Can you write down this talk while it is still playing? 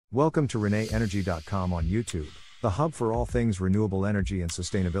Welcome to ReneEnergy.com on YouTube, the hub for all things renewable energy and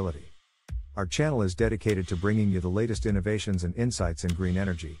sustainability. Our channel is dedicated to bringing you the latest innovations and insights in green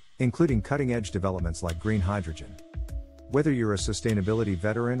energy, including cutting-edge developments like green hydrogen. Whether you're a sustainability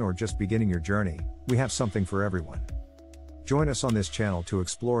veteran or just beginning your journey, we have something for everyone. Join us on this channel to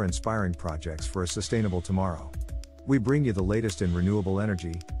explore inspiring projects for a sustainable tomorrow. We bring you the latest in renewable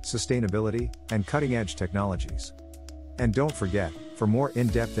energy, sustainability, and cutting-edge technologies. And don't forget, for more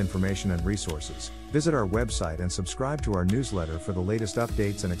in-depth information and resources, visit our website and subscribe to our newsletter for the latest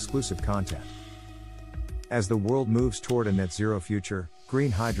updates and exclusive content. As the world moves toward a net zero future,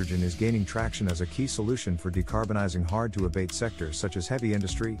 green hydrogen is gaining traction as a key solution for decarbonizing hard-to-abate sectors such as heavy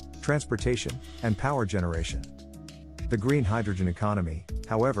industry, transportation, and power generation. The green hydrogen economy,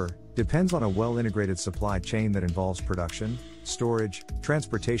 however, depends on a well-integrated supply chain that involves production, storage,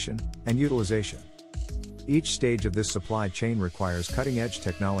 transportation, and utilization. Each stage of this supply chain requires cutting-edge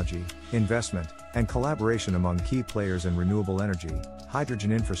technology, investment, and collaboration among key players in renewable energy,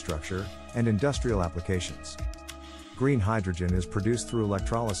 hydrogen infrastructure, and industrial applications. Green hydrogen is produced through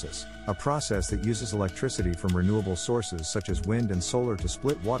electrolysis, a process that uses electricity from renewable sources such as wind and solar to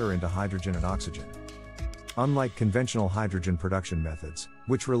split water into hydrogen and oxygen. Unlike conventional hydrogen production methods,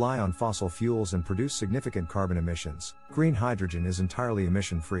 which rely on fossil fuels and produce significant carbon emissions, green hydrogen is entirely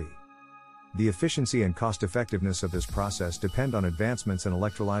emission-free. The efficiency and cost-effectiveness of this process depend on advancements in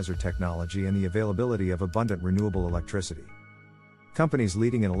electrolyzer technology and the availability of abundant renewable electricity. Companies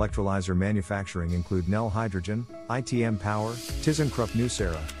leading in electrolyzer manufacturing include Nel Hydrogen, ITM Power, ThyssenKrupp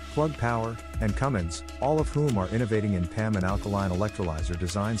nucera, Plug Power, and Cummins, all of whom are innovating in PEM and alkaline electrolyzer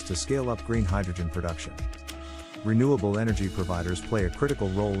designs to scale up green hydrogen production. Renewable energy providers play a critical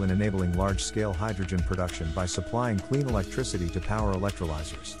role in enabling large-scale hydrogen production by supplying clean electricity to power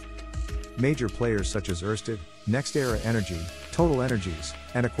electrolyzers. Major players such as Ørsted, NextEra Energy, Total Energies,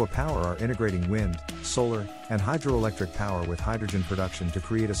 and Aqua Power are integrating wind, solar, and hydroelectric power with hydrogen production to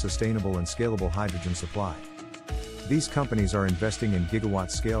create a sustainable and scalable hydrogen supply. These companies are investing in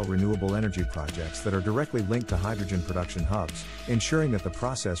gigawatt-scale renewable energy projects that are directly linked to hydrogen production hubs, ensuring that the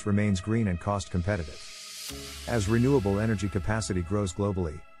process remains green and cost-competitive. As renewable energy capacity grows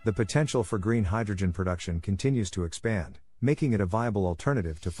globally, the potential for green hydrogen production continues to expand, making it a viable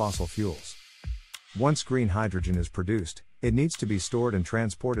alternative to fossil fuels. Once green hydrogen is produced, it needs to be stored and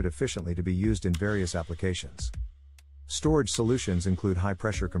transported efficiently to be used in various applications. Storage solutions include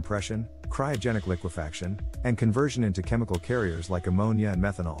high-pressure compression, cryogenic liquefaction, and conversion into chemical carriers like ammonia and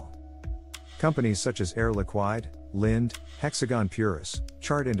methanol. Companies such as Air Liquide, Linde, Hexagon Purus,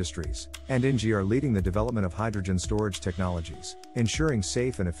 Chart Industries, and ENGIE are leading the development of hydrogen storage technologies, ensuring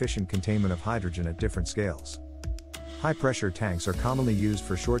safe and efficient containment of hydrogen at different scales. High-pressure tanks are commonly used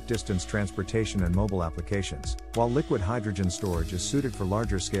for short-distance transportation and mobile applications, while liquid hydrogen storage is suited for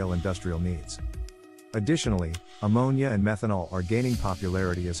larger-scale industrial needs. Additionally, ammonia and methanol are gaining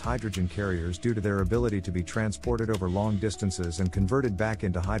popularity as hydrogen carriers due to their ability to be transported over long distances and converted back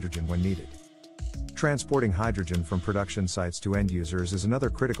into hydrogen when needed. Transporting hydrogen from production sites to end users is another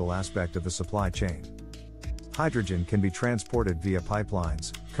critical aspect of the supply chain. Hydrogen can be transported via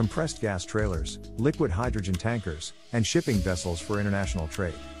pipelines, compressed gas trailers, liquid hydrogen tankers, and shipping vessels for international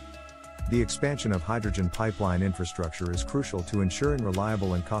trade. The expansion of hydrogen pipeline infrastructure is crucial to ensuring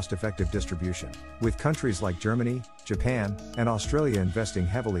reliable and cost-effective distribution, with countries like Germany, Japan, and Australia investing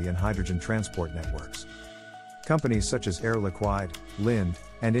heavily in hydrogen transport networks. Companies such as Air Liquide, Linde,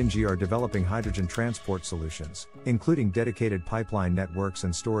 and ENGIE are developing hydrogen transport solutions, including dedicated pipeline networks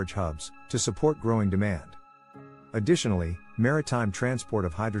and storage hubs, to support growing demand. Additionally, maritime transport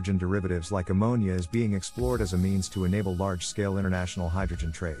of hydrogen derivatives like ammonia is being explored as a means to enable large-scale international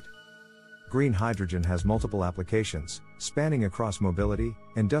hydrogen trade. Green hydrogen has multiple applications, spanning across mobility,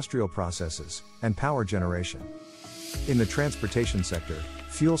 industrial processes, and power generation. In the transportation sector,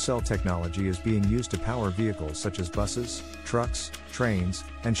 fuel cell technology is being used to power vehicles such as buses, trucks, trains,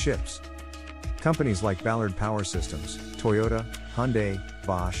 and ships. Companies like Ballard Power Systems, Toyota, Hyundai,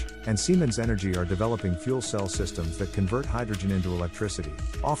 Bosch, and Siemens Energy are developing fuel cell systems that convert hydrogen into electricity,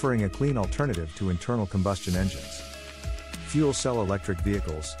 offering a clean alternative to internal combustion engines. Fuel cell electric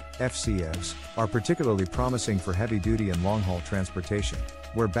vehicles, FCEVs, are particularly promising for heavy-duty and long-haul transportation,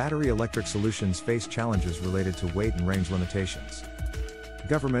 where battery electric solutions face challenges related to weight and range limitations.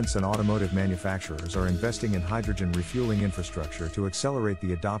 Governments and automotive manufacturers are investing in hydrogen refueling infrastructure to accelerate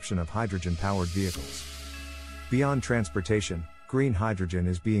the adoption of hydrogen-powered vehicles. Beyond transportation, green hydrogen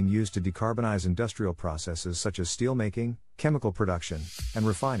is being used to decarbonize industrial processes such as steelmaking, chemical production, and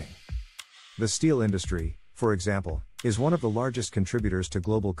refining. The steel industry, for example, is one of the largest contributors to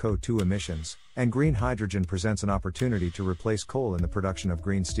global CO2 emissions, and green hydrogen presents an opportunity to replace coal in the production of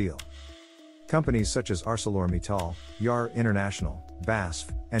green steel. Companies such as ArcelorMittal, Yara International,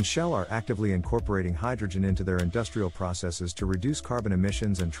 BASF, and Shell are actively incorporating hydrogen into their industrial processes to reduce carbon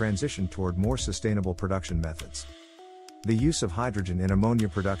emissions and transition toward more sustainable production methods. The use of hydrogen in ammonia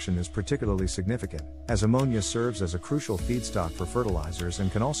production is particularly significant, as ammonia serves as a crucial feedstock for fertilizers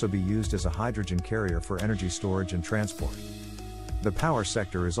and can also be used as a hydrogen carrier for energy storage and transport. The power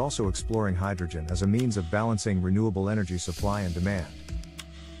sector is also exploring hydrogen as a means of balancing renewable energy supply and demand.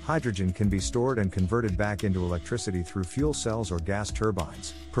 Hydrogen can be stored and converted back into electricity through fuel cells or gas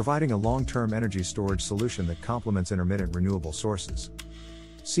turbines, providing a long-term energy storage solution that complements intermittent renewable sources.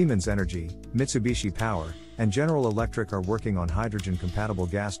 Siemens Energy, Mitsubishi Power, and General Electric are working on hydrogen-compatible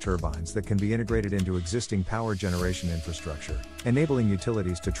gas turbines that can be integrated into existing power generation infrastructure, enabling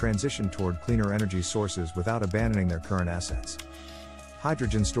utilities to transition toward cleaner energy sources without abandoning their current assets.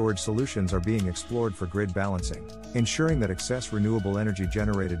 Hydrogen storage solutions are being explored for grid balancing, ensuring that excess renewable energy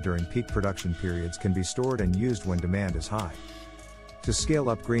generated during peak production periods can be stored and used when demand is high. To scale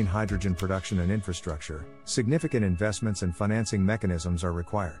up green hydrogen production and infrastructure, significant investments and financing mechanisms are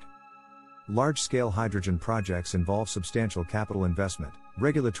required. Large-scale hydrogen projects involve substantial capital investment,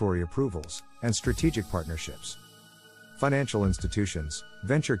 regulatory approvals, and strategic partnerships. Financial institutions,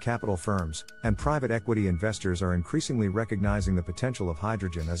 venture capital firms, and private equity investors are increasingly recognizing the potential of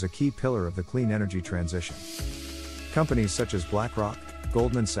hydrogen as a key pillar of the clean energy transition. Companies such as BlackRock,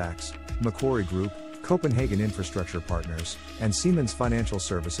 Goldman Sachs, Macquarie Group, Copenhagen Infrastructure Partners, and Siemens Financial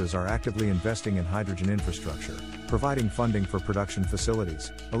Services are actively investing in hydrogen infrastructure, providing funding for production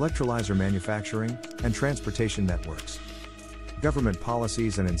facilities, electrolyzer manufacturing, and transportation networks. Government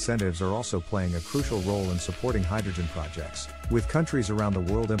policies and incentives are also playing a crucial role in supporting hydrogen projects, with countries around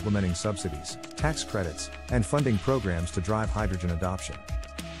the world implementing subsidies, tax credits, and funding programs to drive hydrogen adoption.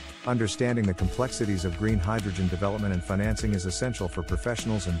 Understanding the complexities of green hydrogen development and financing is essential for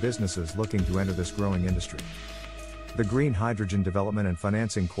professionals and businesses looking to enter this growing industry. The Green Hydrogen Development and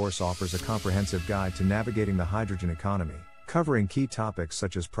Financing course offers a comprehensive guide to navigating the hydrogen economy, covering key topics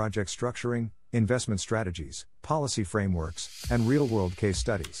such as project structuring, investment strategies, policy frameworks, and real-world case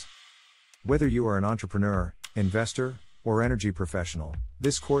studies. Whether you are an entrepreneur, investor, or energy professional,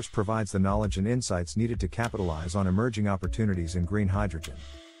 this course provides the knowledge and insights needed to capitalize on emerging opportunities in green hydrogen.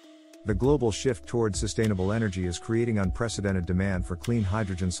 The global shift towards sustainable energy is creating unprecedented demand for clean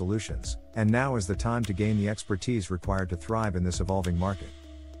hydrogen solutions, and now is the time to gain the expertise required to thrive in this evolving market.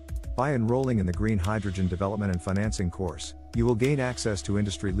 By enrolling in the Green Hydrogen Development and Financing course, you will gain access to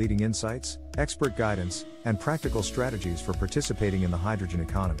industry-leading insights, expert guidance, and practical strategies for participating in the hydrogen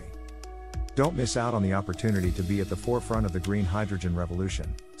economy. Don't miss out on the opportunity to be at the forefront of the green hydrogen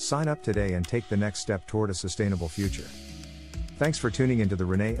revolution. Sign up today and take the next step toward a sustainable future. Thanks for tuning into the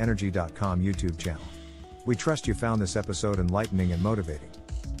ReneEnergy.com YouTube channel. We trust you found this episode enlightening and motivating.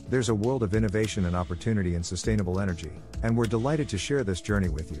 There's a world of innovation and opportunity in sustainable energy, and we're delighted to share this journey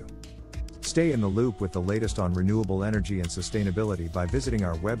with you. Stay in the loop with the latest on renewable energy and sustainability by visiting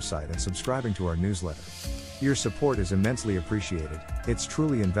our website and subscribing to our newsletter. Your support is immensely appreciated, it's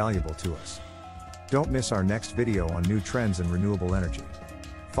truly invaluable to us. Don't miss our next video on new trends in renewable energy.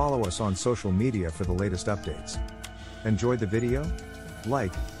 Follow us on social media for the latest updates. Enjoyed the video?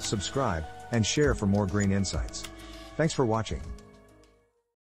 Like, subscribe, and share for more green insights. Thanks for watching.